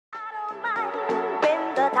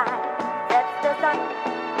summertime sets the sun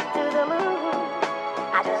to the moon.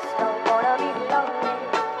 I just don't wanna be lonely.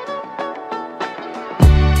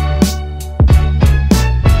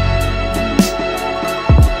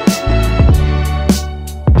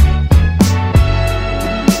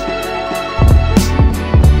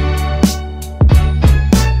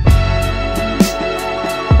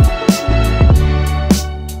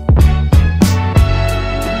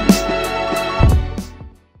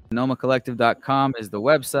 NomaCollective.com is the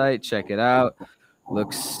website. Check it out.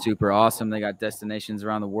 Looks super awesome. They got destinations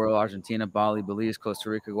around the world: Argentina, Bali, Belize,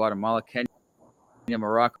 Costa Rica, Guatemala, Kenya,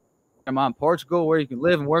 Morocco, Panama, Portugal, where you can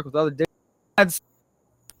live and work with other dads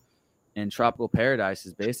in tropical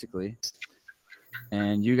paradises, basically.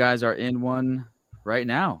 And you guys are in one right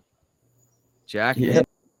now. Jack and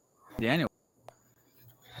Daniel.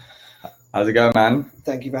 How's it going, man?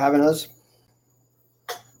 Thank you for having us.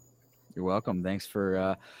 You're welcome. Thanks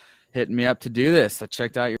for hitting me up to do this. I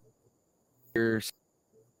checked out your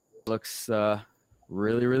looks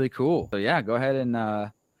really, really cool. So yeah, go ahead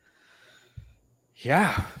and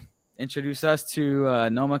introduce us to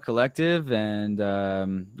Noma Collective and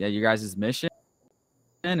you guys' mission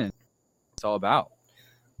and it's all about.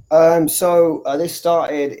 So this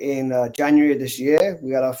started in January of this year.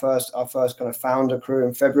 We had our first kind of founder crew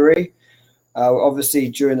in February. Obviously,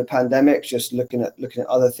 during the pandemic, just looking at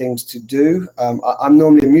other things to do. I'm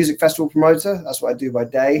normally a music festival promoter. That's what I do by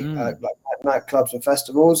day, like nightclubs and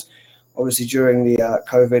festivals. Obviously, during the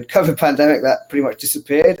COVID pandemic, that pretty much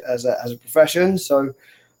disappeared as a profession. So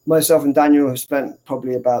myself and Daniel have spent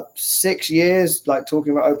probably about 6 years like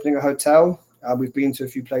talking about opening a hotel. We've been to a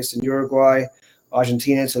few places in Uruguay,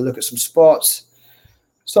 Argentina to look at some spots.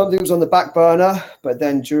 Something was on the back burner, but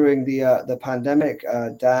then during the pandemic,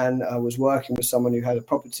 Dan was working with someone who had a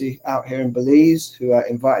property out here in Belize, who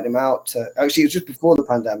invited him out to, actually it was just before the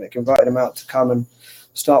pandemic, invited him out to come and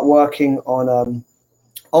start working on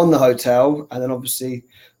the hotel. And then obviously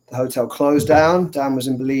the hotel closed down. Dan was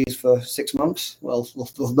in Belize for 6 months. Well,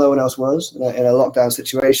 no one else was in a lockdown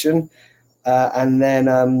situation. And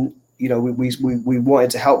then, we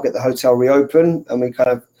wanted to help get the hotel reopen, and we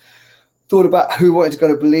kind of thought about who wanted to go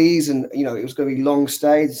to Belize, and it was going to be long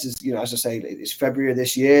stay. This is, as I say, it's February of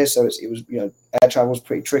this year, so it was air travel was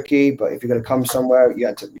pretty tricky. But if you're going to come somewhere, you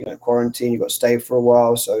had to quarantine. You got to stay for a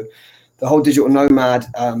while. So the whole digital nomad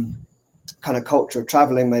kind of culture of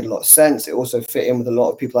traveling made a lot of sense. It also fit in with a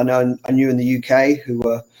lot of people I knew in the UK who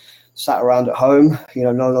were sat around at home,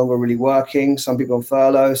 no longer really working. Some people on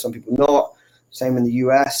furlough, some people not. Same in the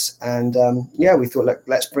US, and we thought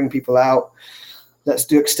let's bring people out. Let's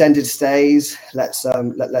do extended stays. Let's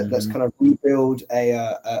let's kind of rebuild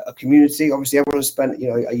a community. Obviously, everyone has spent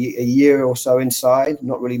a year or so inside,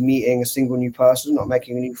 not really meeting a single new person, not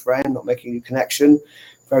making a new friend, not making a new connection,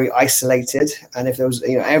 very isolated. And if there was,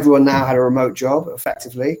 everyone now had a remote job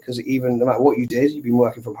effectively, because even no matter what you did, you've been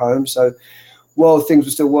working from home. So while things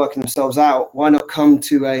were still working themselves out, why not come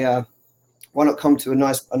to a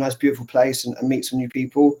nice beautiful place and meet some new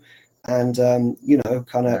people, and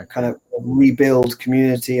kind of rebuild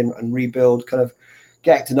community and rebuild kind of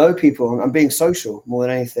getting to know people and being social more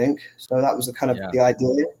than anything. So that was the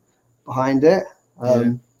idea behind it. I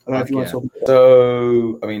don't know if you want to talk about that.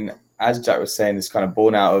 So I mean, as Jack was saying, it's kind of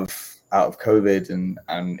born out of COVID,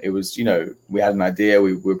 and it was, we had an idea.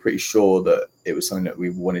 We were pretty sure that it was something that we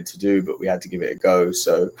wanted to do, but we had to give it a go.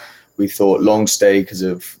 So we thought long stay because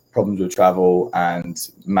of problems with travel and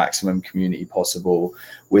maximum community possible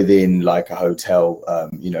within like a hotel,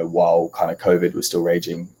 while kind of COVID was still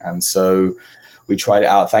raging. And so we tried it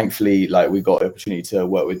out. Thankfully, like we got the opportunity to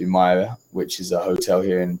work with Umaya, which is a hotel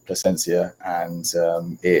here in Placencia, and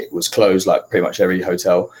it was closed like pretty much every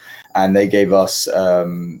hotel. And they gave us,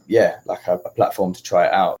 like a platform to try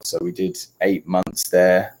it out. So we did 8 months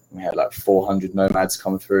there. We had like 400 nomads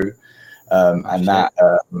come through, and that.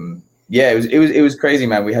 It was crazy,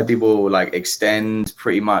 man. We had people like extend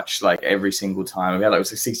pretty much like every single time. We had like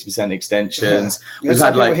 60% extensions. We've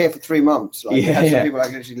had people here for 3 months. Some people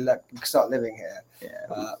like actually start living here.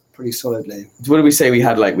 Pretty solidly. What did we say? We've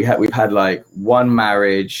had like 1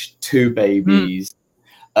 marriage, 2 babies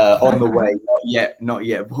on the way, not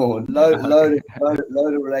yet born. Load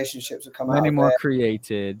of relationships have come out. Many more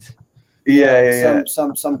created.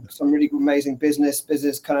 Some really amazing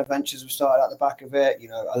business kind of ventures have started out the back of it.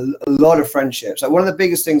 A lot of friendships. Like one of the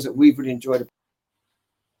biggest things that we've really enjoyed.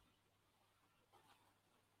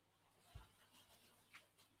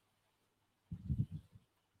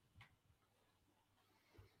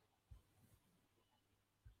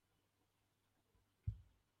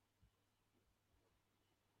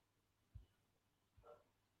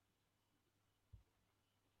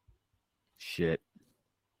 Shit.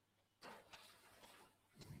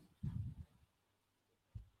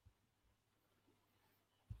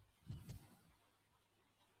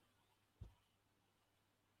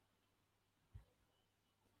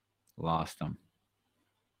 Lost them.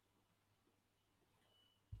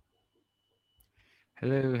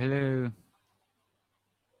 Hello, hello.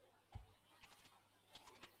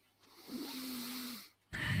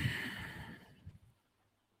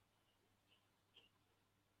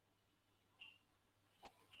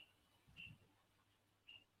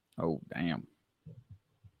 Oh, damn.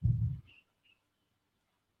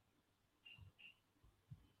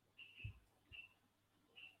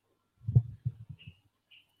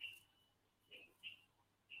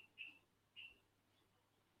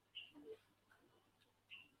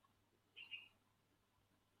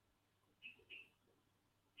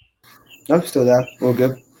 I'm still there. All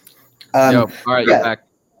good. Yo, all right, you're yeah. back.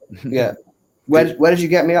 Yeah. Where did you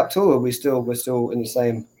get me up to? Or we're still in the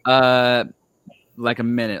same? Like a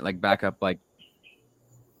minute, like back up like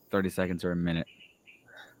 30 seconds or a minute.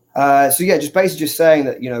 So yeah, just basically just saying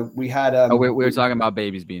that, you know, we had we were talking about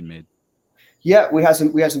babies being made. Yeah, we had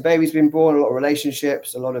some babies being born, a lot of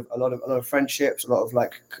relationships, a lot of friendships, a lot of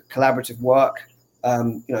like collaborative work,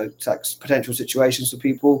 you know, like potential situations for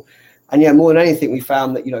people. And yeah, more than anything, we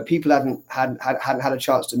found that, you know, people hadn't had a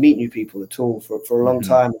chance to meet new people at all for a long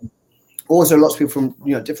time. Also, lots of people from,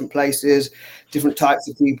 you know, different places, different types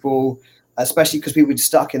of people, especially because people were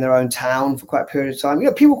stuck in their own town for quite a period of time. You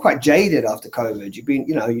know, people were quite jaded after COVID.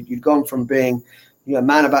 You'd gone from being, you know, a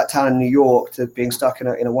man about town in New York to being stuck in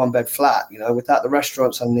a one-bed flat, you know, without the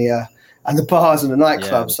restaurants and the bars and the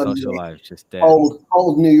nightclubs. The social life just dead.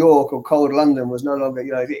 Cold New York or cold London was no longer,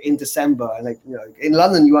 you know, in December, and like, you know, in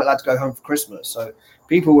London you weren't allowed to go home for Christmas, so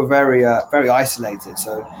people were very isolated.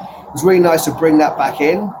 So it was really nice to bring that back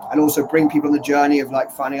in, and also bring people on the journey of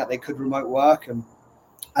like finding out they could remote work. And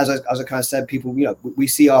as I kind of said, people, you know, we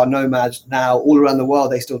see our nomads now all around the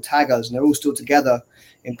world. They still tag us, and they're all still together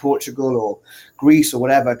in Portugal or Greece or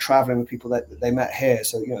whatever, traveling with people that they met here.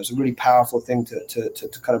 So, you know, it's a really powerful thing to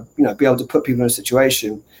kind of, you know, be able to put people in a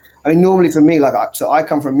situation. I mean, normally for me, like, I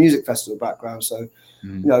come from a music festival background. So,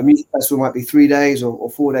 you know, a music festival might be 3 days or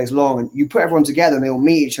 4 days long, and you put everyone together and they all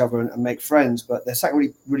meet each other and make friends. But there's something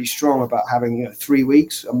really, really strong about having, you know, 3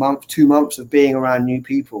 weeks, a month, 2 months of being around new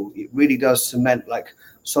people. It really does cement like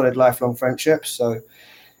solid lifelong friendships. So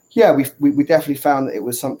yeah, we definitely found that it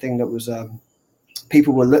was something that was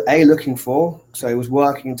people were looking for. So it was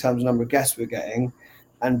working in terms of number of guests we're getting,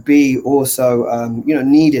 and B, also you know,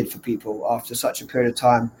 needed for people after such a period of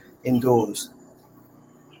time indoors.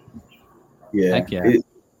 Yeah. Heck yeah.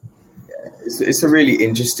 It's a really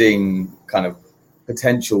interesting kind of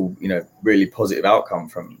potential, you know, really positive outcome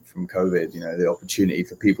from COVID, you know, the opportunity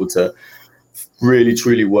for people to really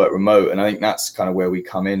truly work remote. And I think that's kind of where we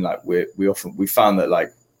come in. Like we found that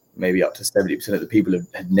like maybe up to 70% of the people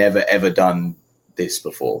had never ever done this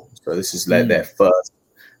before, so this is their first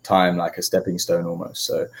time, like a stepping stone almost.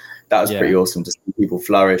 So that was pretty awesome to see people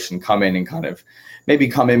flourish and come in and kind of maybe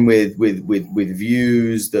come in with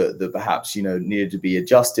views that perhaps, you know, needed to be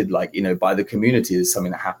adjusted, like, you know, by the community. Is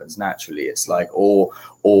something that happens naturally. It's like or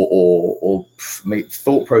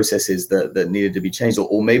thought processes that needed to be changed,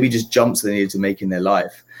 or maybe just jumps they needed to make in their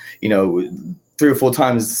life. You know, 3 or 4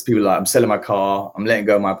 times people are like, I'm selling my car, I'm letting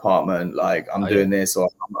go of my apartment, like I'm doing this, or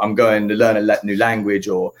I'm going to learn a new language,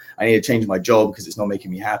 or I need to change my job because it's not making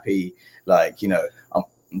me happy. Like, you know, I'm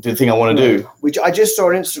doing the thing I want to do. Which I just saw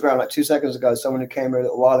on Instagram like 2 seconds ago. Someone who came here a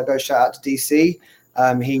little while ago, shout out to DC.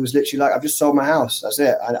 He was literally like, I've just sold my house. That's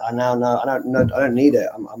it. I now know I don't need it.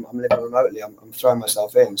 I'm living remotely. I'm throwing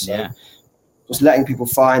myself in. So just letting people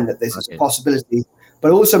find that this is a possibility.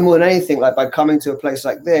 But also, more than anything, like by coming to a place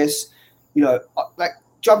like this, you know, like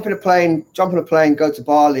jump on a plane, go to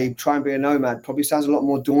Bali, try and be a nomad probably sounds a lot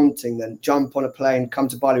more daunting than jump on a plane, come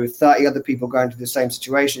to Bali with 30 other people going through the same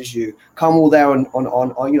situation as you, come all there on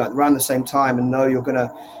you know, around the same time, and know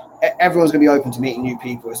everyone's going to be open to meeting new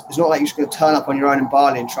people. It's not like you're just going to turn up on your own in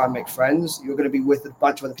Bali and try and make friends. You're going to be with a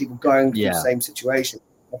bunch of other people going through the same situation.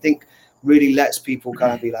 I think really lets people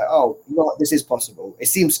kind of be like, oh, you know what, this is possible. It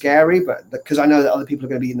seems scary, but because I know that other people are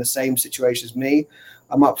going to be in the same situation as me,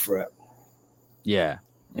 I'm up for it. Yeah,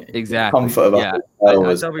 exactly. Comfort I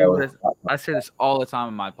tell people this. I say this all the time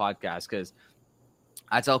on my podcast, because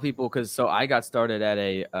I tell people, so I got started at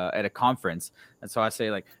a conference, and so I say,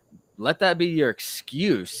 like, let that be your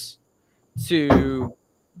excuse to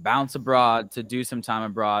bounce abroad, to do some time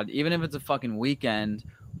abroad, even if it's a fucking weekend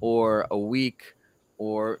or a week,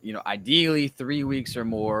 or, you know, ideally 3 weeks or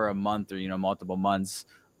more, a month, or, you know, multiple months.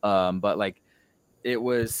 But like, it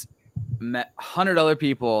was 100 other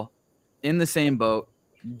people in the same boat,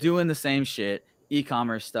 doing the same shit,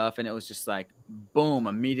 e-commerce stuff. And it was just like, boom,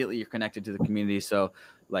 immediately you're connected to the community. So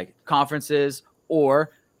like conferences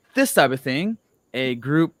or this type of thing, a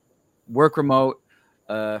group work remote,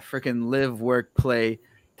 freaking live, work, play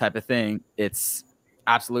type of thing, it's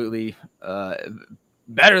absolutely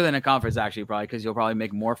better than a conference, actually, probably, because you'll probably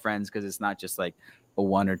make more friends, because it's not just like a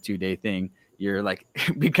 1 or 2 day thing. You're like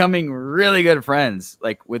becoming really good friends,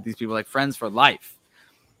 like with these people, like friends for life.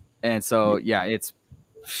 And so it's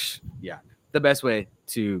the best way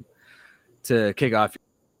to kick off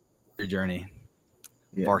your journey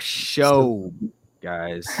for show,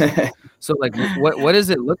 guys. So like what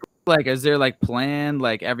does it look like? Is there like planned,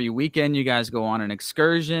 like every weekend you guys go on an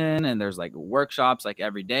excursion, and there's like workshops like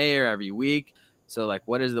every day or every week? So like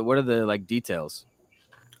what are the like details?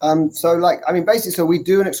 So like, I mean, basically, so we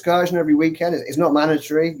do an excursion every weekend. It's not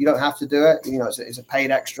mandatory. You don't have to do it. You know, it's a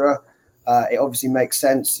paid extra. It obviously makes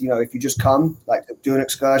sense, you know, if you just come, like, do an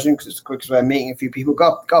excursion, because it's the quickest way of meeting a few people.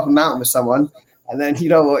 Go up a mountain with someone, and then you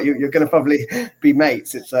know what, you're going to probably be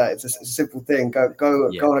mates. It's a simple thing. Go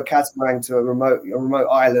on a catamaran to a remote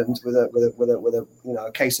island with a you know,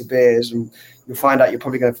 a case of beers, and you'll find out you're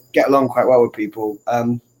probably going to get along quite well with people.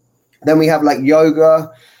 Then we have like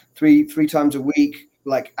yoga three times a week.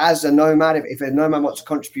 Like as a nomad, if a nomad wants to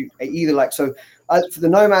contribute, either like, so for the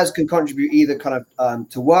nomads can contribute either kind of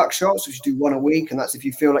to workshops, which you do 1 a week, and that's if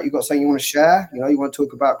you feel like you've got something you want to share. You know, you want to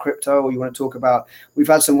talk about crypto, or you want to talk about. We've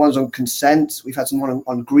had some ones on consent. We've had some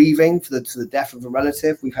on grieving for the death of a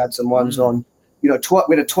relative. We've had some ones on, you know, twerk.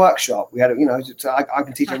 We had a twerk shop. We had, you know, I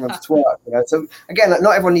can teach everyone to twerk. You know, so again, like,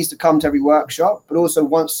 not everyone needs to come to every workshop, but also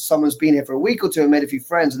once someone's been here for a week or two and made a few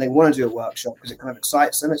friends, and they want to do a workshop because it kind of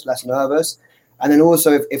excites them, it's less nervous. And then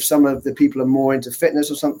also, if some of the people are more into fitness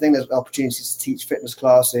or something, there's opportunities to teach fitness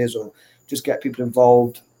classes or just get people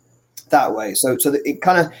involved that way. So that it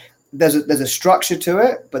kind of, there's a structure to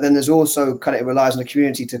it, but then there's also kind of, it relies on the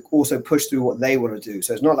community to also push through what they want to do.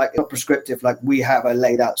 So it's not prescriptive, like we have a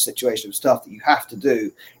laid out situation of stuff that you have to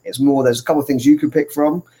do. It's more, there's a couple of things you can pick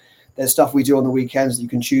from. There's stuff we do on the weekends that you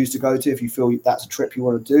can choose to go to if you feel that's a trip you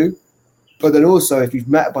want to do. But then also, if you've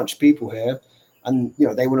met a bunch of people here, and you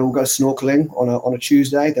know they want to all go snorkeling on a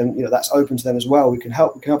Tuesday, then you know that's open to them as well. We can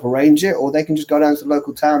help arrange it, or they can just go down to the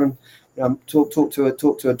local town and, you know, talk to a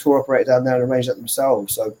tour operator down there and arrange that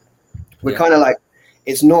themselves. So we're kind of like,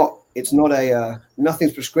 it's not a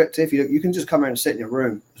nothing's prescriptive. You can just come here and sit in your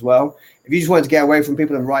room as well. If you just wanted to get away from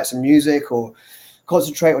people and write some music or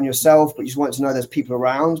concentrate on yourself, but you just want to know there's people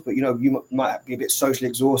around, but you know you might be a bit socially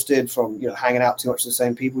exhausted from, you know, hanging out too much with the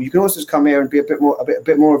same people, you can also just come here and be a bit more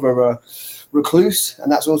of a recluse,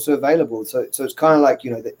 and that's also available. So it's kind of like,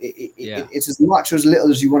 you know, it's as much or as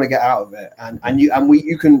little as you want to get out of it, and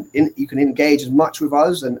you can engage as much with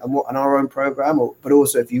us and our own program, but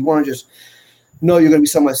also if you want to just know you're going to be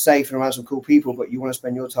somewhere safe and around some cool people, but you want to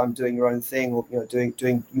spend your time doing your own thing, or, you know,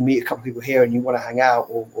 you meet a couple of people here and you want to hang out,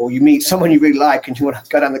 or you meet someone you really like and you want to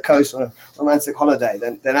go down the coast on a romantic holiday,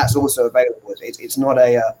 then that's also available. It's not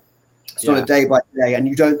a day by day, and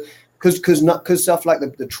you don't, because stuff like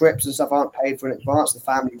the trips and stuff aren't paid for in advance, the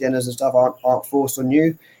family dinners and stuff aren't forced on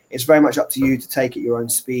you. It's very much up to you to take at your own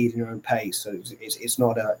speed and your own pace. So it's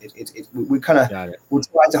not we kind of, we'll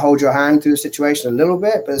try to hold your hand through the situation a little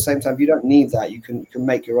bit, but at the same time, you don't need that. You can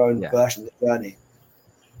make your own version of the journey.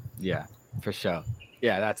 Yeah, for sure.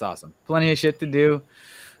 Yeah, that's awesome. Plenty of shit to do,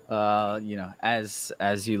 you know, as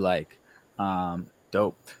you like.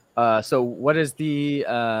 Dope. So what is the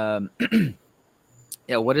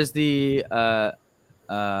what does the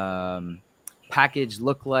package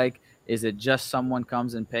look like? Is it just someone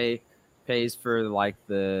comes and pays for like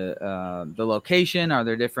the location? Are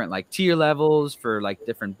there different like tier levels for like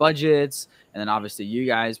different budgets? And then obviously you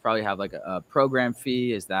guys probably have like a program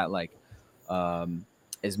fee. Is that like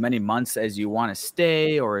as many months as you want to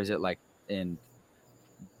stay, or is it like in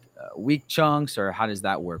week chunks, or how does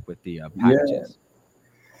that work with the packages? Yeah.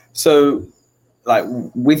 So like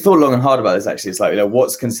we thought long and hard about this, actually. It's like, you know,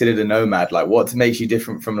 what's considered a nomad? Like what makes you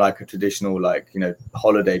different from like a traditional, like, you know,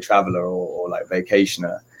 holiday traveler or like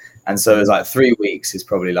vacationer? And so it's like 3 weeks is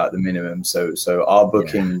probably like the minimum. So our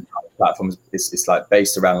booking platform is like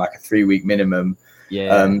based around like a 3 week minimum.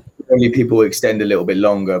 Only people extend a little bit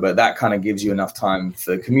longer, but that kind of gives you enough time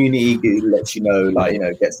for the community. It lets you know, like, you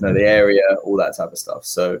know, get to know the area, all that type of stuff.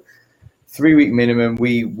 So 3 week minimum.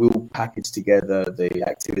 We will package together the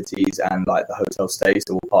activities and like the hotel stay.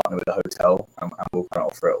 So we'll partner with the hotel and we'll kind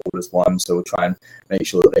of offer it all as one. So we'll try and make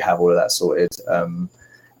sure that they have all of that sorted.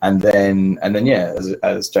 And then yeah,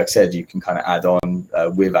 as Jack said, you can kind of add on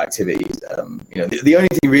with activities. You know, the only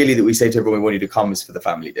thing really that we say to everyone we want you to come is for the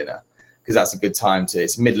family dinner, because that's a good time to.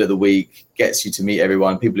 It's middle of the week, gets you to meet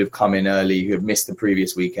everyone. People who've come in early, who have missed the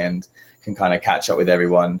previous weekend, can kind of catch up with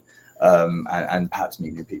everyone. And perhaps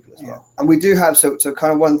meet new people as well. And we do have so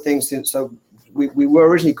kind of one thing, since we were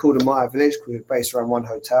originally called Amaya Village because we were based around one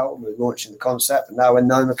hotel. We were launching the concept, and now we're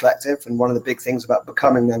Noma Collective. And one of the big things about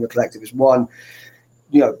becoming Noma Collective is one,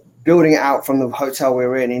 building it out from the hotel we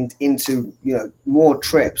were into more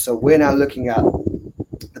trips. So we're now looking at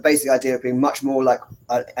the basic idea of being much more like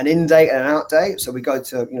an in date and an out date. So we go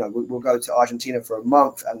to we'll go to Argentina for a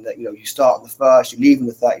month, and you start on the 1st, you leave on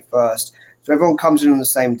the 31st. So everyone comes in on the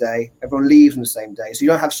same day, everyone leaves on the same day. So you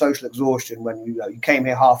don't have social exhaustion when you came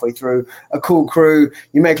here halfway through a cool crew,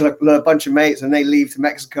 you make a bunch of mates and they leave to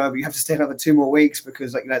Mexico, but you have to stay another 2 more weeks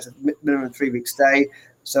because it's a minimum 3-week stay.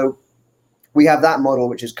 So we have that model,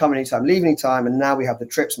 which is come anytime, leave anytime, and now we have the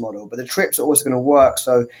trips model. But the trips are also going to work.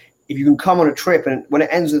 So if you can come on a trip and when it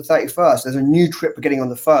ends on the 31st, there's a new trip beginning on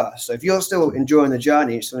the 1st. So if you're still enjoying the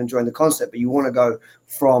journey, you're still enjoying the concept, but you want to go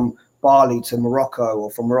from Bali to Morocco or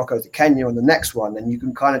from Morocco to Kenya on the next one, then you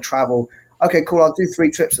can kind of travel. Okay, cool. I'll do 3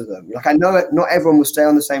 trips of them. Like I know not everyone will stay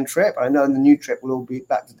on the same trip. I know in the new trip we'll all be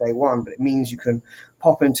back to day one, but it means you can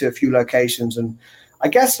pop into a few locations and I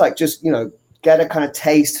guess just get a kind of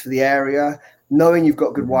taste for the area, knowing you've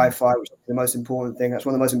got good Wi-Fi, which is the most important thing. That's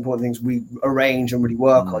one of the most important things we arrange and really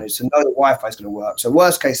work on is to know that Wi-Fi is going to work. So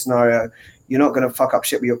worst case scenario, you're not going to fuck up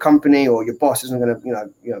shit with your company or your boss isn't going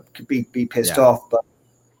to be pissed off, but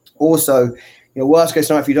also, worst case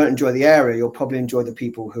scenario, if you don't enjoy the area, you'll probably enjoy the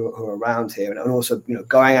people who are around here. And also,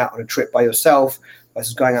 going out on a trip by yourself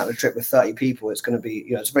versus going out on a trip with 30 people, it's going to be,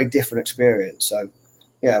 it's a very different experience. So,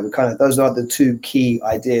 yeah, those are the 2 key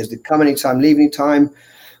ideas: the come anytime, leave anytime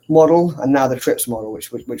model, and now the trips model,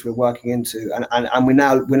 which we're working into. And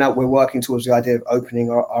we're working towards the idea of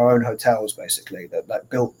opening our own hotels, basically, that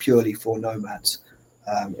built purely for nomads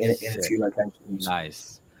in a few locations.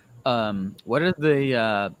 Nice. What are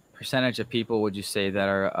the percentage of people would you say that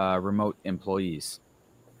are remote employees?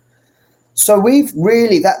 So we've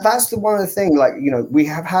really that's the one of the thing. We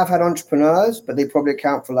have had entrepreneurs, but they probably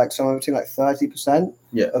account for somewhere between 30%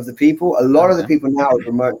 of the people. A lot of the people now are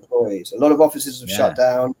remote employees. A lot of offices have shut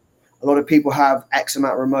down. A lot of people have X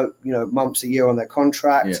amount of remote months a year on their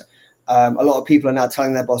contract. A lot of people are now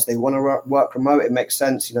telling their boss they want to work remote. It makes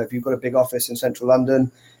sense. If you've got a big office in central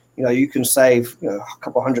London, you can save a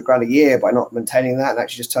couple $100,000 a year by not maintaining that and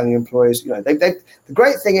actually just telling your employees. The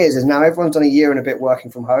great thing is now everyone's done a year and a bit working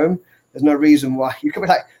from home. There's no reason why you could be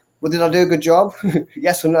like, well, did I do a good job?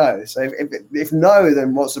 Yes or no? So if no,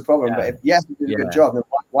 then what's the problem? But if yes, you did a good job, then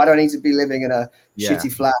why do I need to be living in a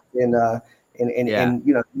shitty flat in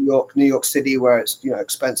New York City, where it's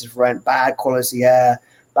expensive rent, bad quality air,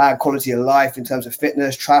 bad quality of life in terms of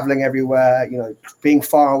fitness, traveling everywhere, being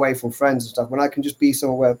far away from friends and stuff, when I can just be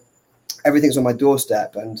somewhere where everything's on my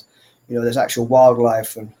doorstep and there's actual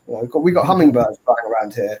wildlife and we got hummingbirds flying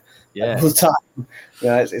around here all the time.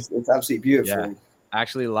 It's absolutely beautiful. Yeah.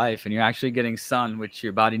 Actually life, and you're actually getting sun, which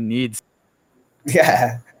your body needs.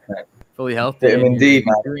 Yeah. Fully healthy. Indeed,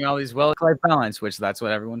 man. Doing all these work-life balance, which that's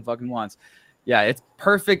what everyone fucking wants. Yeah, it's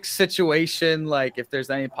perfect situation. If there's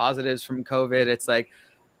any positives from COVID, it's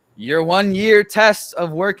your 1-year test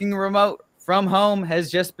of working remote from home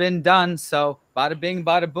has just been done. So bada bing,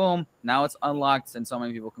 bada boom. Now it's unlocked and so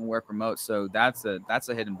many people can work remote. So that's a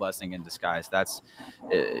hidden blessing in disguise. That's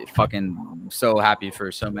fucking so happy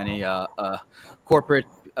for so many corporate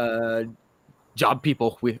job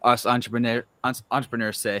people, us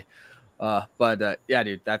entrepreneurs say. But yeah,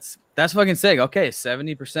 dude, that's fucking sick. Okay,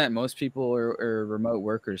 70%. Most people are remote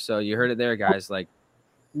workers. So you heard it there, guys.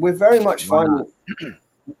 We're very much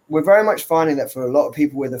finding that for a lot of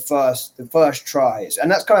people, we're the first tries, and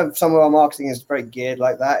that's kind of some of our marketing is very geared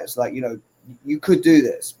like that. It's you could do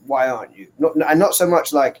this. Why aren't you? Not so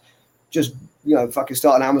much just fucking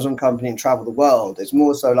start an Amazon company and travel the world. It's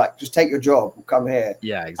more so just take your job, come here.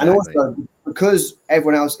 Yeah, exactly. And also because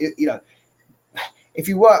everyone else, if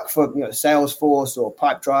you work for Salesforce or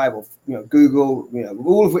Pipedrive or Google,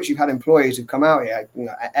 all of which you've had employees who've come out here,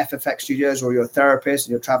 at FFX Studios, or you're a therapist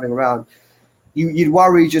and you're traveling around, you'd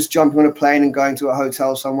worry just jumping on a plane and going to a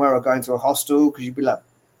hotel somewhere or going to a hostel, because you'd be like,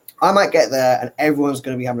 I might get there and everyone's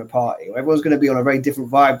going to be having a party, or everyone's going to be on a very different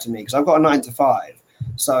vibe to me because I've got a 9 to 5.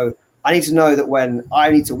 So I need to know that when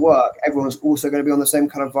I need to work, everyone's also going to be on the same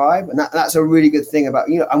kind of vibe. And that's a really good thing about,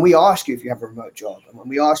 and we ask you if you have a remote job. And when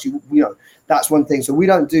we ask you, that's one thing. So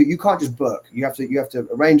you can't just book. You have to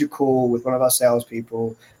arrange a call with one of our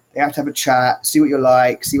salespeople. They have to have a chat, see what you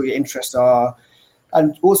like, see what your interests are.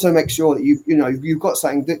 And also make sure that you've got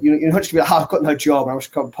something that, you're not just be like, I've got no job, I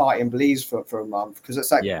should come party in Belize for a month. Because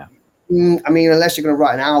it's unless you're going to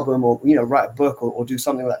write an album or, write a book or do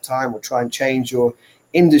something at that time, or try and change your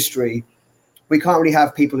industry, we can't really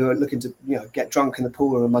have people who are looking to, get drunk in the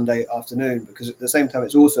pool on a Monday afternoon, because at the same time,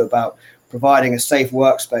 it's also about providing a safe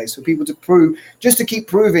workspace for people to keep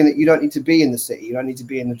proving that you don't need to be in the city. You don't need to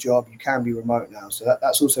be in the job. You can be remote now. So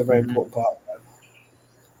that's also a very important part of that.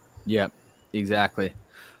 Yeah, exactly.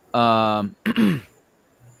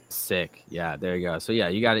 Sick. Yeah, there you go. So yeah,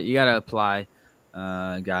 you got to apply,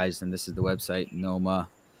 guys. And this is the website,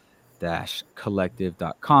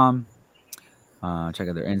 noma-collective.com. Check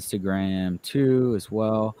out their Instagram too as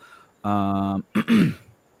well. Awesome,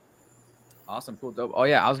 cool, dope. Oh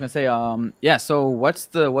yeah, I was gonna say, yeah. So what's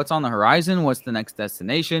on the horizon? What's the next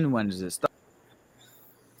destination? When does it start?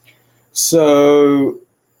 So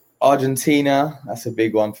Argentina, that's a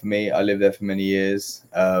big one for me. I lived there for many years.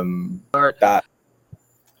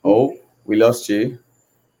 We lost you.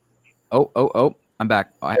 Oh, I'm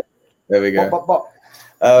back. There we go.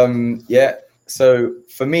 Yeah. So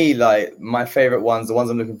for me, like my favorite ones, the ones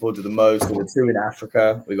I'm looking forward to the most, are the two in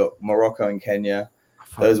Africa. We got Morocco and Kenya.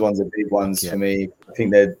 Those ones are big ones for me. I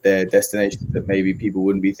think they're destinations that maybe people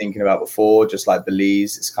wouldn't be thinking about before, just like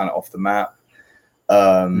Belize. It's kind of off the map.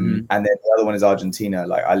 And then the other one is Argentina.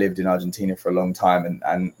 Like I lived in Argentina for a long time,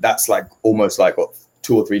 and that's like almost like what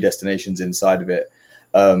 2 or 3 destinations inside of it.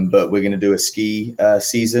 But we're going to do a ski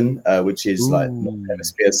season, which is like Northern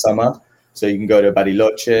Hemisphere summer. So you can go to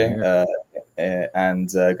Bariloche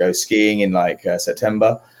and go skiing in like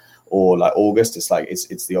September or like August. It's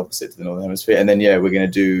the opposite to the Northern Hemisphere. And then we're going to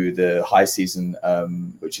do the high season,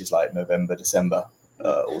 which is like November, December.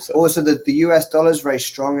 Also the US dollar is very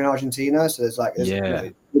strong in Argentina, so there's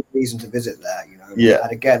good reason to visit there.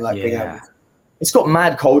 And again, being able to, it's got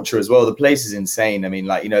mad culture as well. The place is insane. I mean,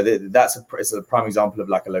 like it's a prime example of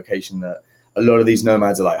like a location that a lot of these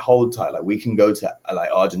nomads are like, hold tight, like we can go to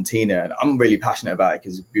like Argentina, and I'm really passionate about it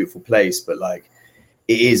because it's a beautiful place. But like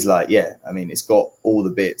it is like, I mean, it's got all the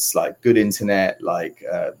bits, like good internet, like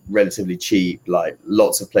relatively cheap, like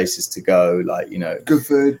lots of places to go, like good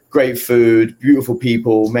food, great food, beautiful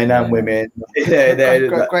people, men and women. Great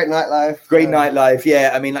nightlife. Great nightlife.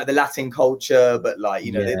 Yeah, I mean, like the Latin culture, but like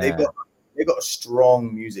they've got a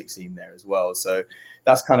strong music scene there as well. So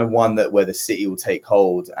that's kind of one where the city will take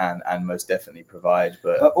hold and most definitely provide.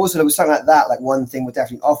 But also with something like that, like one thing we'll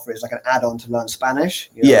definitely offer is like an add-on to learn Spanish.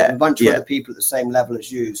 A bunch of other people at the same level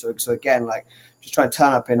as you. So again, like just try and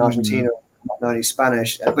turn up in Argentina, not know any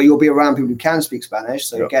Spanish, but you'll be around people who can speak Spanish.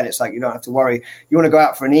 So again, it's like you don't have to worry. You want to go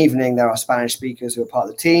out for an evening, there are Spanish speakers who are part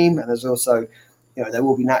of the team, and there's also, there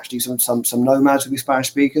will be naturally some nomads who'll be Spanish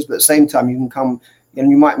speakers, but at the same time you can come. And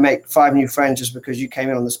you might make 5 new friends just because you came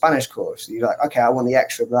in on the Spanish course. You're like, okay, I want the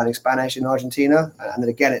extra of learning Spanish in Argentina. And then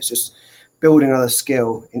again, it's just building another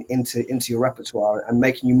skill into your repertoire and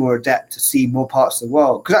making you more adept to see more parts of the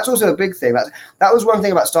world. Because that's also a big thing. That was one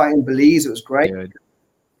thing about starting in Belize. It was great. Good.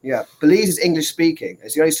 Yeah, Belize is English speaking.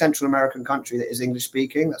 It's the only Central American country that is English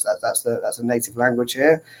speaking. That's a native language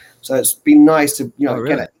here. So it's been nice to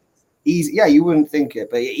get it. Easy, you wouldn't think it,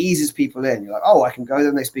 but it eases people in. You're like, oh, I can go there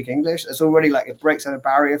and they speak English. It's already like it breaks down a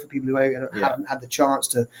barrier for people who haven't had the chance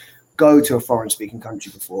to go to a foreign speaking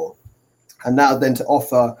country before. And now then to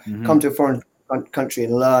offer, come to a foreign country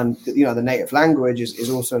and learn, the native language is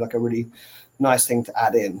also like a really nice thing to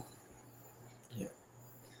add in.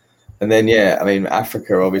 And then, I mean,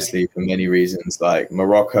 Africa, obviously, for many reasons, like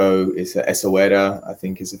Morocco is Essaouira, I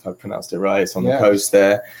think is if I pronounced it right. It's on the coast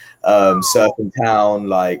there. Surfing town,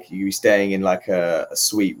 like you be staying in like a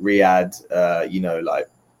sweet riad, like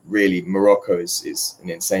really Morocco is an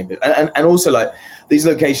insane bit. And also like these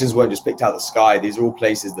locations weren't just picked out of the sky. These are all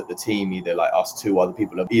places that the team, either like us 2 other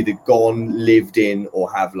people, have either gone, lived in,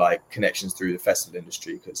 or have like connections through the festival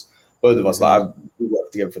industry. Because both of us, we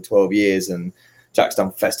worked together for 12 years and Jack's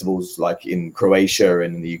done festivals like in Croatia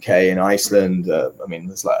and in the UK and Iceland. I mean,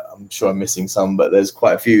 there's like, I'm sure I'm missing some, but there's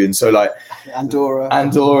quite a few. And so like Andorra,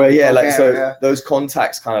 like, so those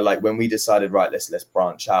contacts kind of like when we decided, right, let's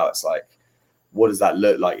branch out. It's like, what does that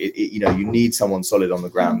look like? You need someone solid on the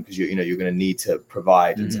ground because you're going to need to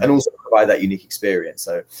provide and also provide that unique experience.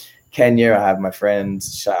 So Kenya, I have my friend,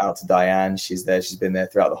 shout out to Diane. She's there. She's been there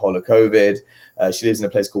throughout the whole of COVID. She lives in a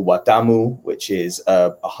place called Watamu, which is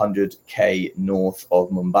 100k north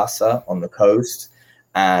of Mombasa on the coast.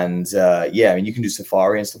 And I mean, you can do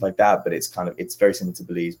safari and stuff like that, but it's very similar to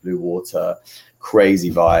Belize, blue water, crazy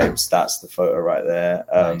vibes. That's the photo right there.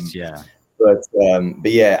 Nice, yeah. But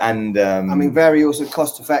and I mean, very also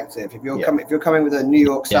cost effective. If you're coming with a New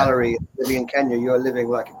York salary, living in Kenya, you're living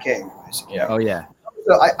like a king. Basically. Yeah. Oh yeah.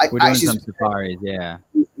 So we're doing some safaris, yeah.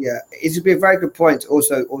 It would be a very good point to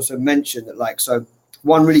also mention that, like, so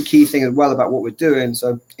one really key thing as well about what we're doing.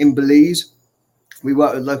 So in Belize, We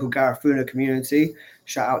work with local Garifuna community.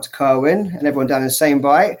 Shout out to Kerwin and everyone down in Same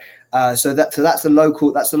Bite. So that's the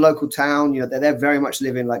local town. You know, they're very much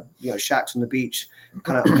living like, you know, shacks on the beach,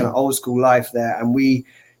 kind of old school life there. And we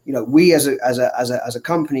as a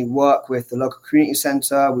company work with the local community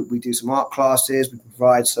center. We do some art classes. We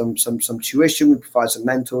provide some tuition. We provide some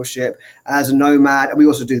mentorship. And as a nomad, and we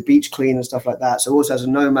also do the beach clean and stuff like that. So also as a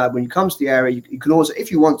nomad, when you come to the area, you can also,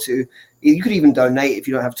 if you want to, you could even donate if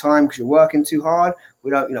you don't have time because you're working too hard.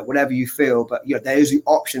 We don't, you know, whatever you feel, but you know, there is the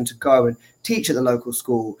option to go and teach at the local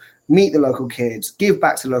school, meet the local kids, give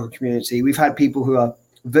back to the local community. We've had people who are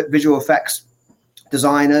visual effects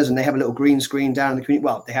designers, and they have a little green screen down in the community.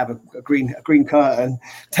 Well, they have a green curtain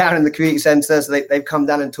down in the community center. So they've come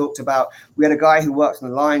down and talked about. We had a guy who worked on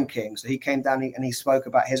the Lion King, so he came down and he spoke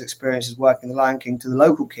about his experiences working the Lion King to the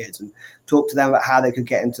local kids and talked to them about how they could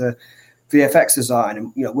get into VFX design.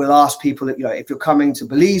 And you know, we'll ask people that, you know, if you're coming to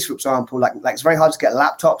Belize, for example, like it's very hard to get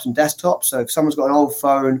laptops and desktops. So if someone's got an old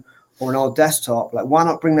phone or an old desktop, like why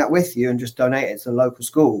not bring that with you and just donate it to the local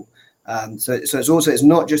school? So it's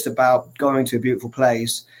not just about going to a beautiful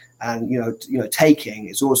place and you know taking.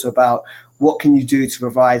 It's also about what can you do to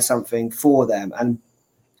provide something for them. And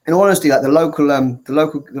in all honesty, like the local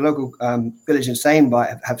village in Same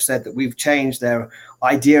Bite have said that we've changed their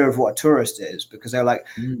idea of what a tourist is, because they're like,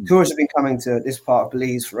 tourists have been coming to this part of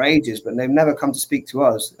Belize for ages, but they've never come to speak to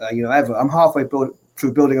us, ever. I'm halfway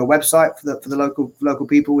through building a website for the local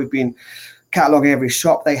people. We've been cataloging every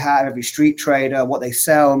shop they have, every street trader, what they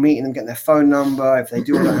sell, meeting them, getting their phone number, if they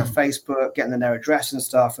do it on their Facebook, getting them their address and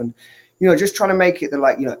stuff. And, you know, just trying to make it that,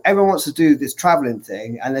 like, you know, everyone wants to do this traveling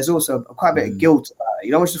thing. And there's also quite a bit of guilt about it.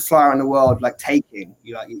 You don't want to just fly around the world, like, taking.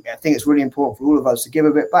 You know, I think it's really important for all of us to give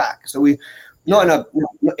a bit back. So we, not in a,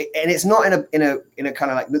 and it's not in a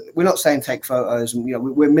kind of like, we're not saying take photos, and, you know,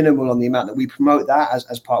 we're minimal on the amount that we promote that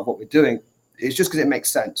as part of what we're doing. It's just because it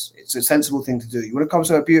makes sense. It's a sensible thing to do. You want to come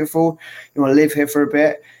somewhere beautiful, you want to live here for a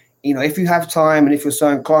bit. You know, if you have time and if you're so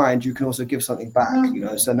inclined, you can also give something back. You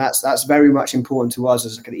know, so that's very much important to us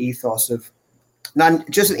as like an ethos of, not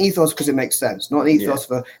just an ethos because it makes sense, not an ethos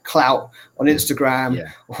for clout on Instagram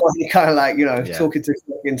or kind of like, you know, talking to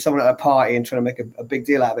someone at a party and trying to make a big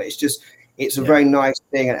deal out of it. It's a very nice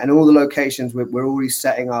thing, and all the locations we're already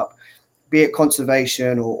setting up, be it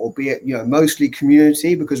conservation or be it, you know, mostly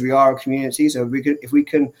community, because we are a community. So if we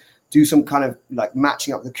can do some kind of like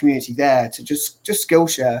matching up the community there to just skill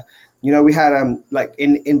share. You know, we had like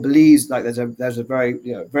in Belize, like there's a very,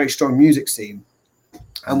 you know, very strong music scene,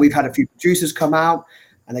 and we've had a few producers come out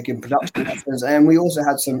and they give production lessons, and we also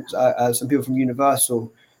had some people from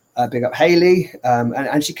Universal. Big up Haley,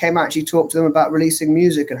 and she came out and she talked to them about releasing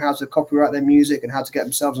music and how to copyright their music and how to get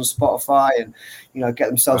themselves on Spotify and, you know, get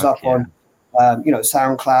themselves on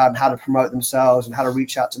SoundCloud, and how to promote themselves and how to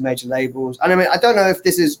reach out to major labels. And I mean, I don't know if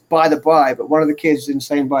this is by the by, but one of the kids in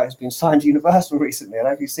Same Bite has been signed to Universal recently. I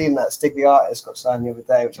don't know if you've seen that. Stig the Artist got signed the other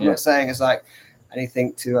day, which I'm not saying is like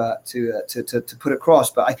anything to put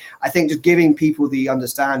across, but I think just giving people the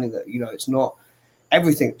understanding that, you know, it's not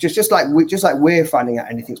everything, just like we're finding out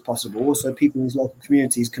anything's possible. Also, people in these local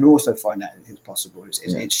communities can also find out anything's possible.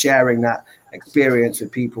 It's sharing that experience with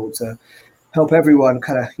people to help everyone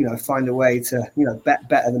kind of, you know, find a way to, you know,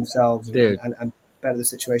 better themselves and better the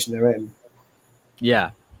situation they're in.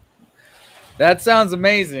 Yeah, that sounds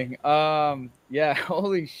amazing. Yeah,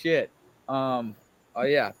 holy shit. Oh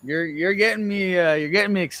yeah, you're getting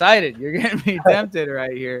me excited. You're getting me tempted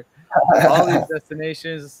right here. All these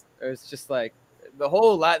destinations, it's just like the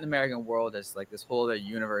whole Latin American world is like this whole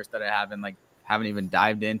universe that I haven't even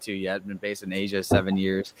dived into yet. I've been based in Asia 7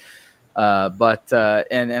 years. But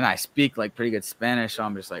I speak like pretty good Spanish, so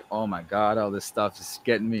I'm just like, oh my god, all this stuff is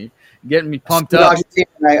getting me pumped up. Argentina,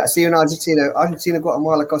 mate. I see you in Argentina,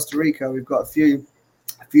 Guatemala, Costa Rica. We've got a few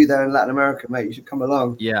there in Latin America, mate. You should come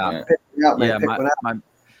along. Yeah, pick me up, mate.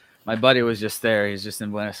 My buddy was just there. He's just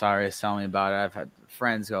in Buenos Aires telling me about it. I've had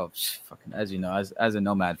friends go, fucking, as you know, as a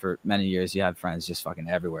nomad for many years, you have friends just fucking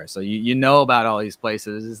everywhere. So you know about all these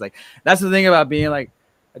places. It's like, that's the thing about being like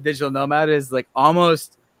a digital nomad, is like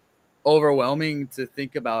almost overwhelming to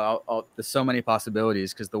think about there's so many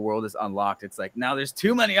possibilities because the world is unlocked. It's like now there's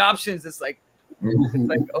too many options. It's like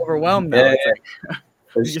overwhelmed now. It's like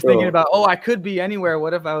you're just thinking about, I could be anywhere.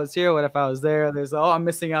 What if I was here? What if I was there? There's I'm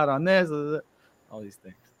missing out on this. All these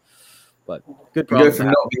things. But good You problem. go from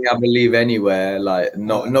not being able to leave anywhere, like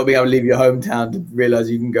not being able to leave your hometown, to realize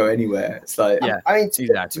you can go anywhere. It's like, Yeah, I mean, to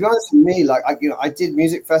be honest with me, like I did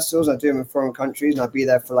music festivals. I do them in foreign countries, and I'd be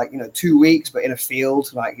there for like 2 weeks, but in a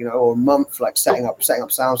field, like or a month, like setting up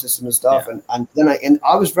sound system and stuff. Yeah. And then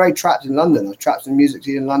I was very trapped in London. I was trapped in the music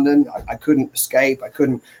scene in London. I couldn't escape. I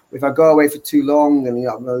couldn't. If I go away for too long, then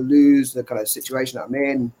I'm going to lose the kind of situation I'm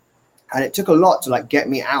in. And it took a lot to like get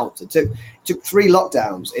me out. It took 3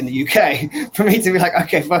 lockdowns in the UK for me to be like,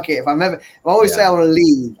 okay, fuck it. If I always say I want to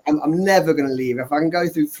leave, I'm never going to leave. If I can go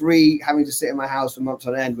through 3 having to sit in my house for months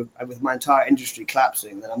on end with my entire industry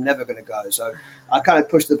collapsing, then I'm never going to go. So I kind of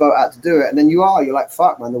pushed the boat out to do it. And then you're like,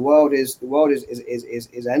 fuck, man, the world is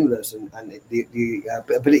endless, and the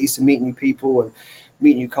abilities to meet new people and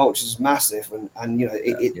meet new cultures is massive, and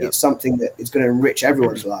it's something that is going to enrich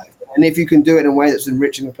everyone's life. And if you can do it in a way that's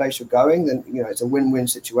enriching the place you're going, then it's a win-win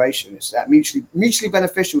situation. It's that mutually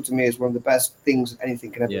beneficial to me is one of the best things anything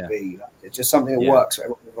can ever be. It's just something that works for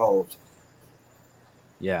everyone involved.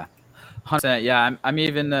 Yeah, 100%. Yeah, I'm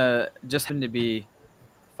even just having to be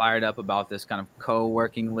fired up about this kind of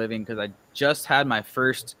co-working living, because I just had my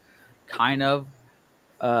first kind of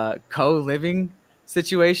co-living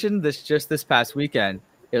situation this past weekend.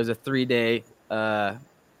 It was a 3-day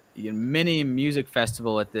mini music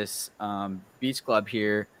festival at this beach club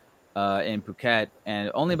here in Phuket,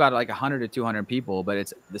 and only about like 100 to 200 people, but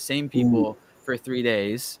it's the same people for 3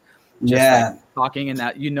 days, just like talking, and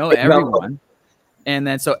that everyone. And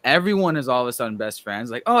then so everyone is all of a sudden best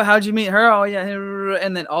friends. Like, oh, how'd you meet her? Oh yeah,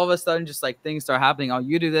 and then all of a sudden just like things start happening. Oh,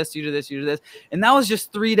 you do this, you do this, you do this, and that was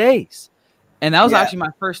just 3 days. And that was actually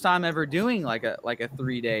my first time ever doing like a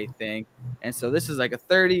 3-day thing. And so this is like a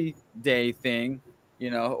 30-day thing,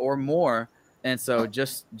 or more. And so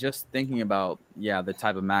just thinking about the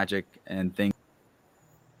type of magic and things.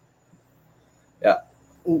 Yeah.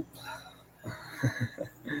 I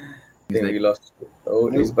think we lost.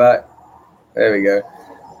 Oh, he's back. There we go.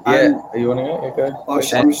 Yeah, you want to go? You're good. Oh,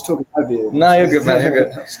 I'm just talking over you. No, you're good, man. You're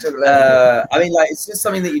good. I mean, like, it's just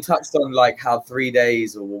something that you touched on, like how 3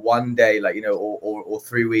 days or 1 day, like, or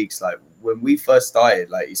 3 weeks, like when we first started,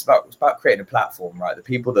 like it's about creating a platform, right? The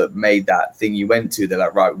people that made that thing you went to, they're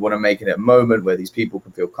like, right, we want to make it a moment where these people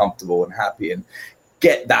can feel comfortable and happy and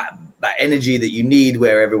get that energy that you need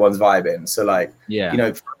where everyone's vibing. So like,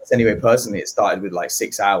 anyway, personally, it started with like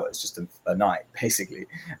 6 hours, just a night basically.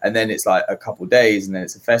 And then it's like a couple of days, and then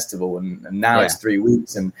it's a festival, and now it's 3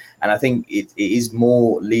 weeks. And I think it is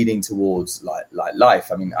more leading towards like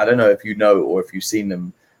life. I mean, I don't know if you know or if you've seen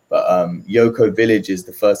them, but Yoko Village is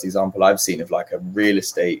the first example I've seen of like a real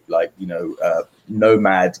estate, like,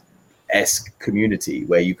 nomad-esque community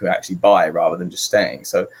where you can actually buy rather than just staying.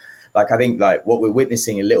 So like, I think like what we're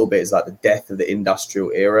witnessing a little bit is like the death of the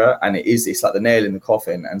industrial era, and it's like the nail in the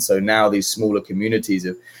coffin. And so now these smaller communities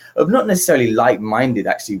of not necessarily like-minded,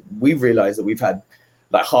 actually, we've realized that we've had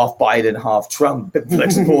like half Biden, half Trump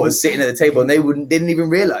like supporters sitting at the table, and they didn't even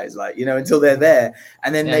realize, like, until they're there,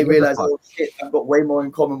 and then they realize, oh shit, I've got way more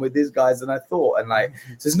in common with these guys than I thought. And like,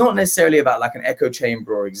 so it's not necessarily about like an echo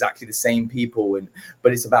chamber or exactly the same people,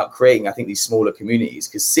 but it's about creating, I think, these smaller communities,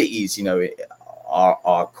 because cities,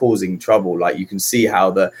 are causing trouble. Like, you can see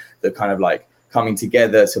how the kind of like coming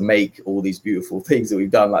together to make all these beautiful things that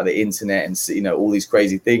we've done, like the internet and all these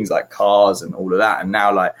crazy things like cars and all of that, and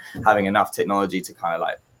now like having enough technology to kind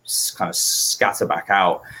of scatter back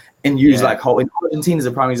out and use like whole. Argentina is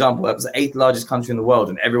a prime example. That was the 8th largest country in the world,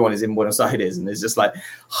 and everyone is in Buenos Aires, and there's just like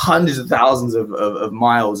hundreds of thousands of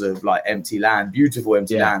miles of like empty land, beautiful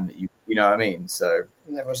empty land that you know what I mean. So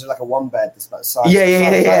and there was like a 1-bed that's about size.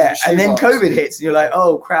 Yeah. And then COVID hits, and you're like,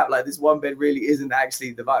 oh crap, like this 1-bed really isn't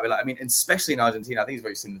actually the vibe. Like, I mean, especially in Argentina, I think it's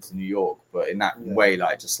very similar to New York, but in that way,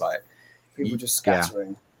 like, just like people just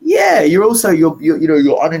scattering. Yeah, you're also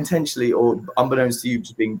you're unintentionally or unbeknownst to you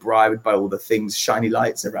just being bribed by all the things, shiny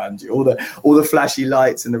lights around you, all the flashy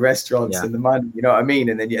lights in the restaurants and the money, you know what I mean?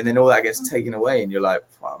 And then all that gets taken away, and you're like,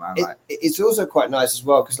 wow, man. It's also quite nice as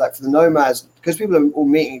well, because like for the nomads, because people are all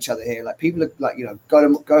meeting each other here, like people are like,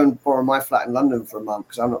 go and borrow my flat in London for a month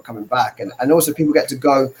because I'm not coming back, and also people get to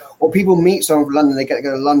go, or people meet someone from London, they get to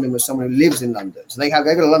go to London with someone who lives in London, so they go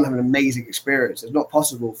to London, have an amazing experience. It's not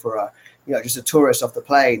possible for just a tourist off the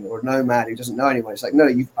plane or a nomad who doesn't know anyone. It's like, no,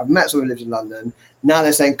 I've met someone who lives in London. Now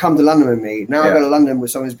they're saying, come to London with me. Now I go to London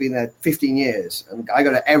with someone who's been there 15 years, and I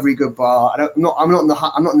go to every good bar. I'm not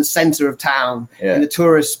in the center of town in the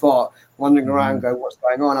tourist spot, wandering around, going, what's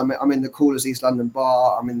going on? I'm in the coolest East London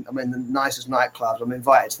bar. I'm in the nicest nightclubs. I'm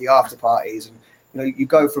invited to the after parties, and you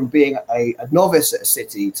go from being a novice at a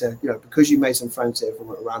city to because you made some friends here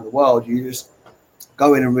from around the world, you just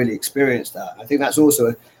go in and really experience that. I think that's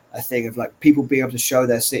also a thing of like people being able to show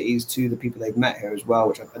their cities to the people they've met here as well,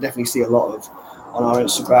 which I definitely see a lot of on our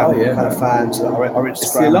Instagram kind of fans. Our Instagram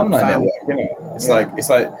it's the alumni fan. network, you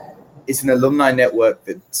know? It's an alumni network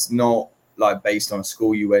that's not like based on a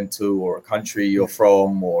school you went to or a country you're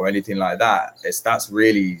from or anything like that. That's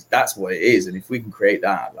what it is. And if we can create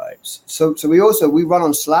that, like, so we run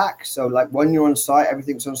on Slack. So like when you're on site,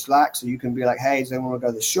 everything's on Slack. So you can be like, hey, does anyone want to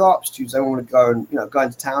go to the shops? Does anyone want to go and go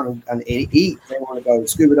into town and eat? Does anyone want to go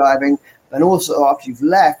scuba diving? And also after you've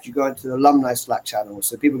left, you go into the alumni Slack channel.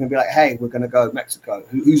 So people can be like, hey, we're going to go to Mexico.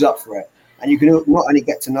 Who's up for it? And you can not only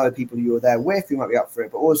get to know people you were there with who might be up for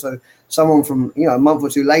it, but also someone from, a month or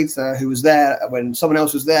two later who was there when someone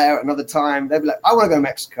else was there at another time. They'd be like, I want to go to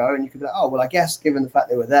Mexico. And you could be like, oh, well, I guess given the fact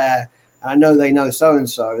they were there, and I know they know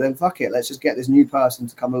so-and-so, then fuck it. Let's just get this new person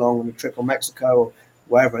to come along on a trip on Mexico or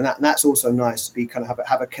wherever. And that's also nice to be kind of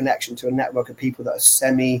have a connection to a network of people that are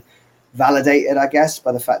semi-validated, I guess,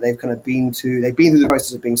 by the fact they've been through the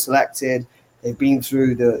process of being selected. They've been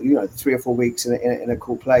through the 3 or 4 weeks in a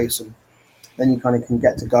cool place. And then you kind of can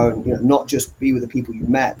get to go and not just be with the people you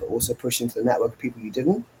met, but also push into the network of people you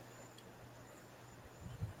didn't.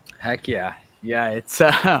 Heck yeah. It's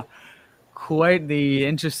quite the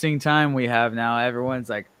interesting time we have now. Everyone's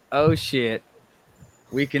like, oh shit,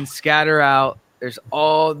 we can scatter out.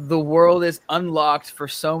 The world is unlocked for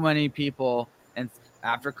so many people, and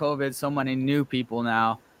after COVID, so many new people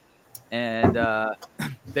now, and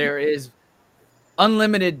there is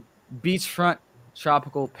unlimited beachfront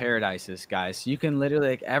tropical paradises, guys. You can literally,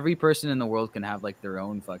 like, every person in the world can have like their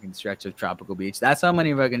own fucking stretch of tropical beach. That's how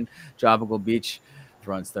many fucking tropical beach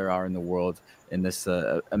fronts there are in the world, in this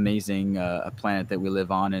amazing planet that we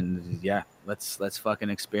live on. And yeah, let's fucking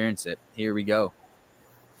experience it. Here we go.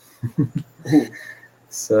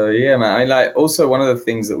 So yeah, man. I mean, like, also one of the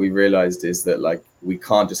things that we realized is that like we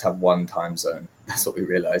can't just have one time zone. That's what we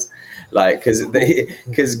realized. Like,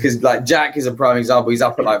 because like Jack is a prime example. He's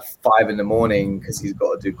up at like 5 a.m. because he's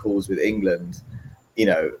got to do calls with England,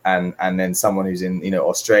 and then someone who's in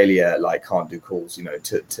Australia like can't do calls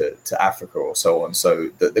to Africa or so on. So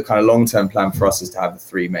the kind of long-term plan for us is to have the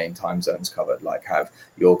 3 main time zones covered. Like have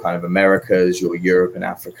your kind of Americas, your Europe and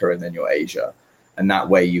Africa, and then your Asia. And that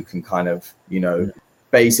way you can kind of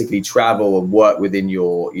basically travel and work within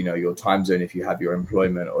your your time zone if you have your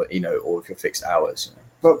employment or if you're fixed hours.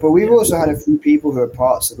 But we've also had a few people who are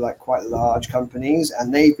parts of like quite large companies,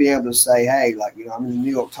 and they've been able to say, hey, like I'm in the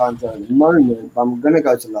New York time zone at the moment, but I'm going to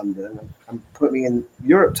go to London and put me in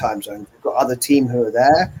Europe time zone. We've got other team who are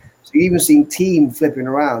there. So you even seen team flipping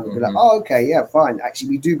around and be like, oh, okay, yeah, fine. Actually,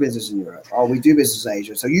 we do business in Europe. Oh, we do business in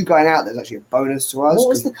Asia. So you going out there's actually a bonus to us. What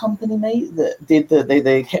was the company, mate, that did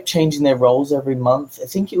they kept changing their roles every month? I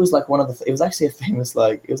think it was like it was actually a famous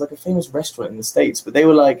restaurant in the States, but they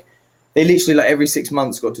were like, they literally like every 6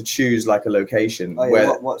 months got to choose like a location. Oh, yeah,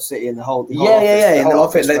 where what city in the whole in the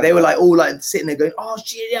office. Like, they were like all like sitting there going, oh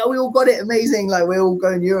shit, yeah, we all got it, amazing. Like we're all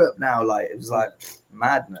going Europe now. Like it was like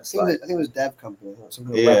madness. I think it was dev company, some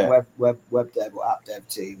kind of web dev or app dev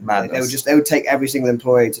team. Madness. They would take every single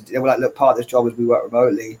employee they were like, look, part of this job is we work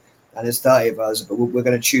remotely, and there's 30 of us, but we're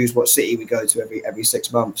going to choose what city we go to every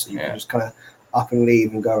 6 months. So you can just kind of up and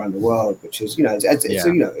leave and go around the world, which is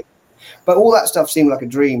but all that stuff seemed like a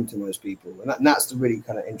dream to most people, and that's the really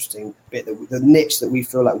kind of interesting bit. The niche that we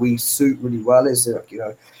feel like we suit really well is that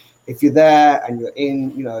if you're there and you're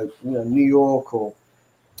in New York or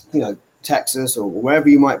Texas or wherever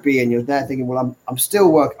you might be, and you're there thinking, well, I'm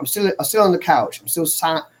still working, I'm still on the couch, I'm still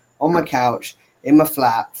sat on my couch in my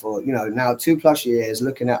flat for now 2+ years,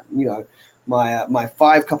 looking at my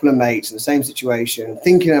 5 couple of mates in the same situation,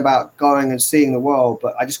 thinking about going and seeing the world,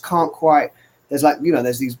 but I just can't quite. There's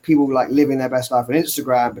there's these people like living their best life on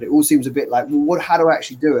Instagram, but it all seems a bit like, well, how do I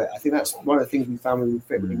actually do it? I think that's one of the things we found we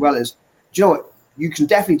fit really well is, do you know what? You can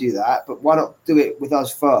definitely do that, but why not do it with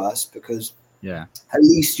us first? Because at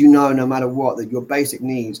least no matter what, that your basic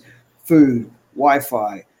needs, food,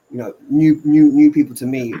 Wi-Fi, new people to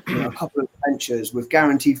meet, a couple of adventures with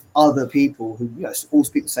guaranteed other people who all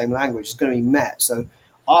speak the same language is going to be met. So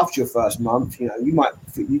after your first month, you might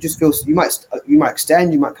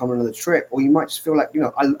extend, you might come on another trip, or you might just feel like,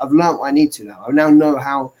 I've learned what I need to now. I now know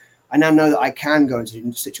that I can go into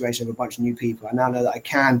a situation with a bunch of new people. I now know that I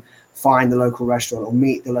can find the local restaurant or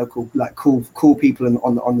meet the local like cool people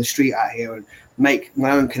on the street out here and make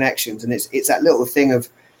my own connections. And it's that little thing of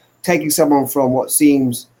taking someone from what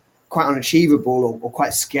seems quite unachievable or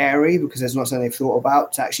quite scary because there's not something they've thought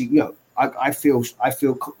about to actually, I feel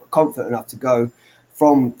confident enough to go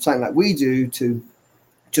from something like we do to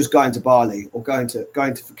just going to Bali or going to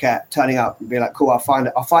Phuket, turning up and be like, cool, I'll find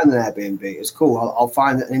an Airbnb. It's cool. I'll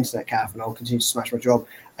find an internet cafe and I'll continue to smash my job.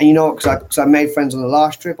 And you know what? Because I made friends on the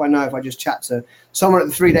last trip. I know if I just chat to someone at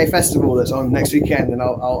the 3-day festival that's on next weekend, then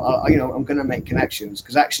I'll you know, I'm going to make connections.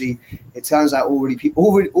 Because actually, it turns out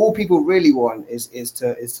all people really want is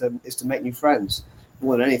to make new friends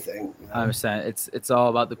more than anything. You know? I understand. It's all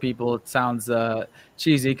about the people. It sounds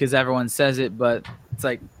cheesy because everyone says it, but it's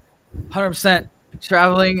like 100%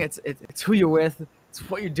 traveling. It's who you're with. It's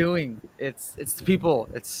what you're doing. It's the people.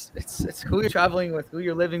 It's who you're traveling with, who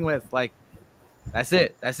you're living with. Like, that's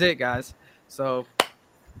it, guys. So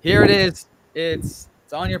here it is. It's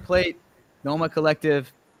on your plate. Noma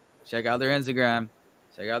Collective. Check out their Instagram.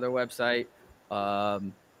 Check out their website.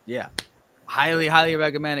 Yeah, highly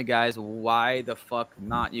recommend it, guys. Why the fuck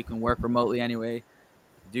not? You can work remotely anyway.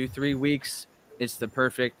 Do 3 weeks. It's the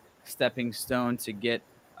perfect stepping stone to get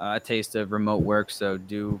a taste of remote work. So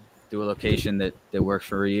do a location that works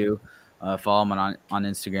for you. Follow them on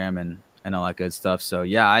Instagram and all that good stuff. So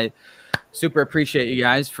yeah, I super appreciate you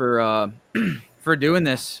guys for doing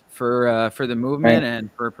this for the movement and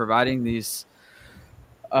for providing these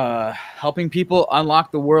helping people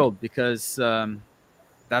unlock the world, because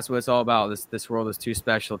that's what it's all about. This world is too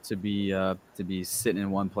special to be sitting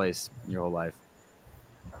in one place your whole life.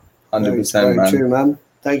 100%, man. True, man.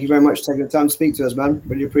 Thank you very much for taking the time to speak to us, man.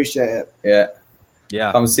 Really appreciate it.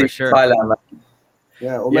 Yeah. Come see sure. Thailand, man.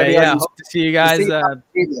 Yeah, or maybe Hope to see you guys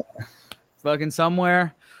see fucking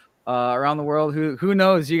somewhere around the world. Who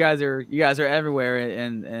knows? You guys are everywhere,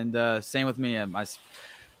 and same with me. Of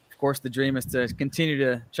course, the dream is to continue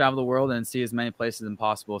to travel the world and see as many places as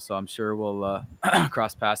possible. So I'm sure we'll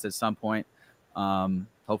cross paths at some point.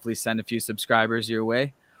 Hopefully, send a few subscribers your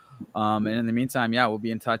way. And in the meantime, we'll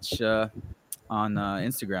be in touch on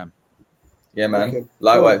Instagram. Yeah, man. Okay.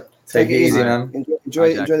 Likewise. Cool. Take it easy, man.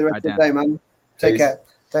 Enjoy the rest of the day, man. Take care.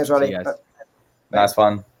 Thanks, Roddy. Nice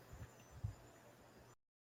one.